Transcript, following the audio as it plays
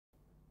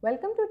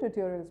Welcome to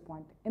Tutorials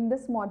Point. In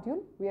this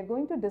module, we are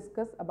going to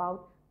discuss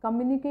about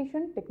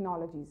communication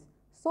technologies.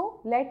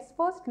 So, let's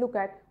first look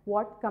at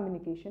what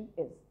communication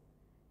is.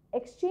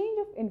 Exchange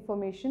of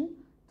information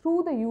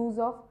through the use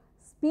of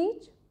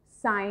speech,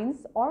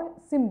 signs or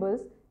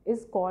symbols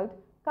is called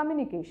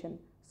communication.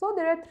 So,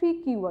 there are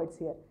three keywords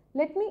here.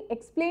 Let me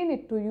explain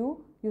it to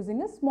you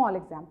using a small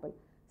example.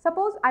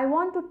 Suppose I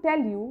want to tell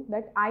you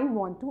that I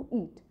want to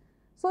eat.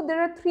 So, there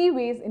are three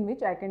ways in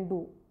which I can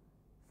do.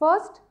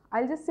 First,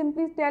 I'll just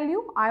simply tell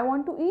you I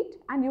want to eat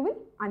and you will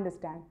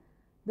understand.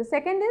 The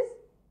second is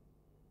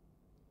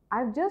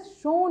I've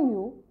just shown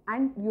you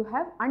and you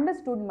have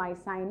understood my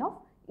sign of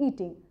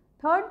eating.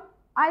 Third,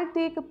 I'll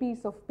take a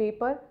piece of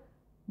paper,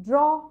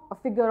 draw a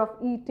figure of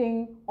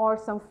eating or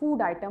some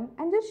food item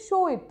and just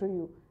show it to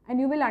you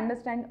and you will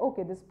understand,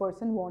 okay, this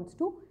person wants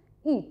to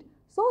eat.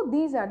 So,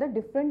 these are the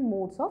different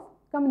modes of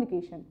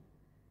communication.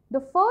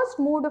 The first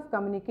mode of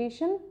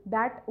communication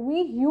that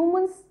we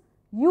humans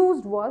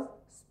used was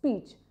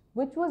speech,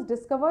 which was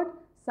discovered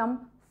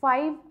some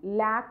 5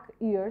 lakh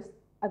years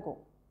ago.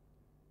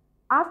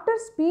 After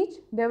speech,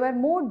 there were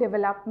more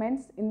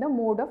developments in the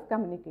mode of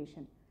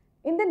communication.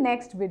 In the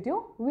next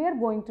video, we are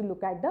going to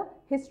look at the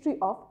history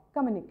of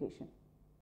communication.